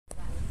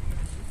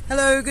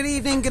Hello, good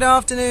evening, good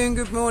afternoon,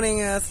 good morning,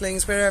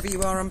 Earthlings, wherever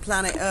you are on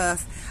planet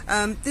Earth.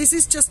 This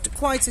is just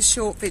quite a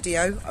short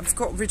video. I've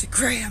got rid of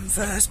Graham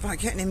first by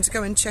getting him to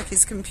go and check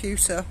his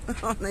computer.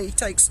 He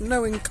takes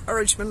no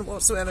encouragement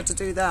whatsoever to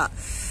do that.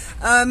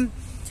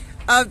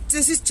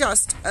 This is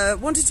just,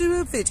 wanted to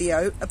do a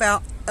video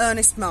about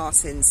Ernest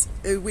Martins,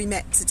 who we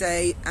met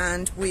today,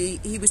 and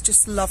he was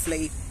just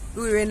lovely.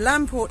 We were in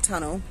Lamport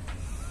Tunnel.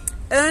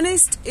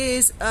 Ernest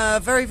is a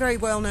very, very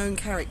well-known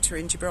character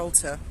in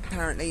Gibraltar,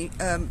 apparently.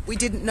 We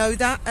didn't know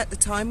that at the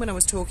time when I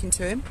was talking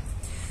to him.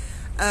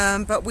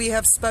 But we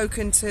have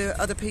spoken to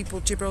other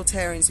people,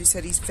 Gibraltarians, who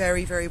said he's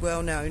very, very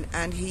well-known,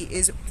 and he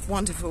is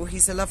wonderful.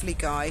 He's a lovely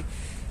guy.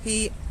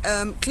 He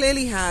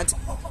clearly had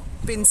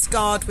been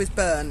scarred with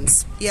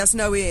burns. He has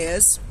no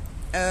ears.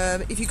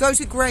 If you go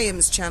to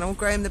Graham's channel,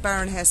 Graham the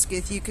Baron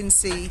Hesketh, you can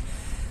see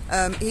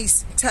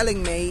he's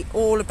telling me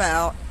all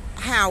about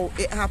how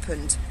it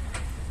happened.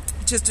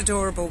 Just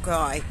adorable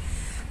guy.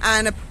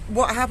 And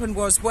what happened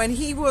was, when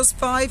he was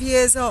 5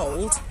 years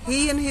old,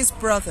 he and his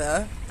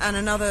brother and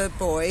another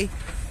boy,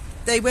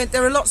 they went,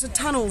 there are lots of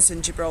tunnels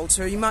in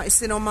Gibraltar. You might have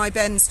seen on my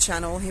Ben's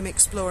channel him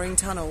exploring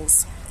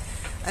tunnels.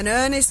 And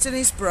Ernest and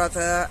his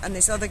brother and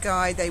this other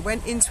guy, they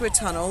went into a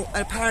tunnel,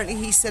 and apparently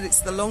he said it's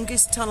the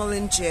longest tunnel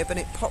in Gib, and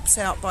it pops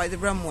out by the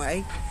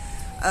runway.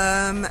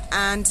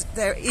 And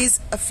there is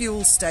a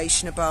fuel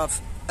station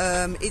above.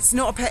 It's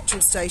not a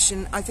petrol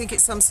station. I think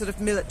it's some sort of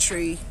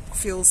military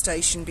fuel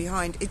station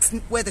behind. It's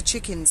where the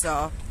chickens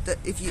are. That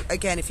if you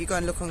go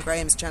and look on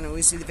Graham's channel,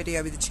 you see the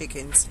video with the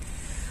chickens.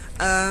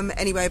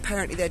 Anyway,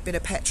 apparently there'd been a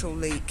petrol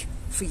leak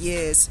for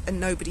years and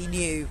nobody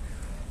knew.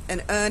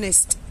 And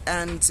Ernest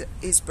and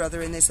his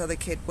brother and this other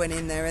kid went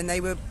in there, and they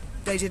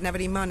didn't have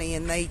any money,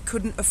 and they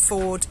couldn't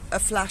afford a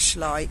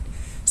flashlight,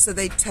 so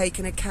they'd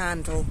taken a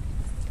candle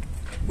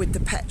with the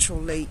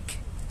petrol leak,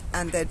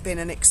 and there'd been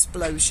an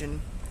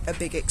explosion. A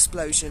big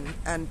explosion,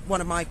 and one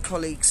of my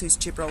colleagues who's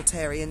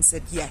Gibraltarian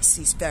said yes,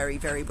 he's very,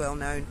 very well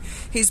known.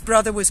 His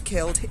brother was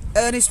killed.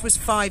 Ernest was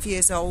 5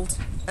 years old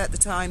at the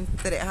time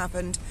that it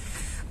happened,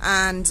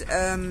 and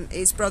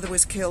his brother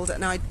was killed,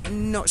 and I'm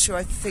not sure,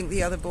 I think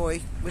the other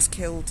boy was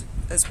killed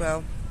as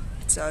well.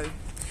 So,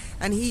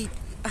 and he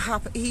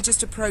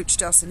just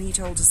approached us and he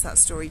told us that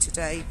story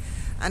today,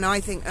 and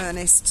I think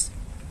Ernest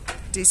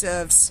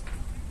deserves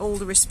all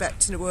the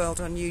respect in the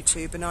world on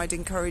YouTube, and I'd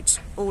encourage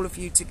all of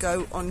you to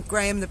go on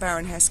Graham the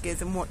Baron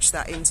Hesketh and watch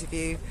that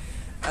interview.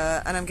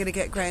 And I'm going to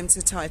get Graham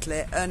to title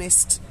it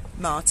Ernest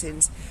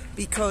Martins,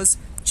 because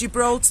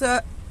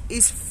Gibraltar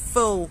is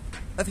full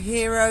of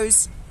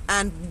heroes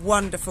and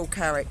wonderful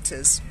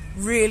characters,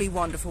 really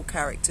wonderful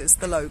characters,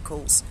 the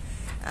locals.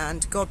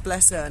 And God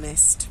bless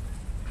Ernest.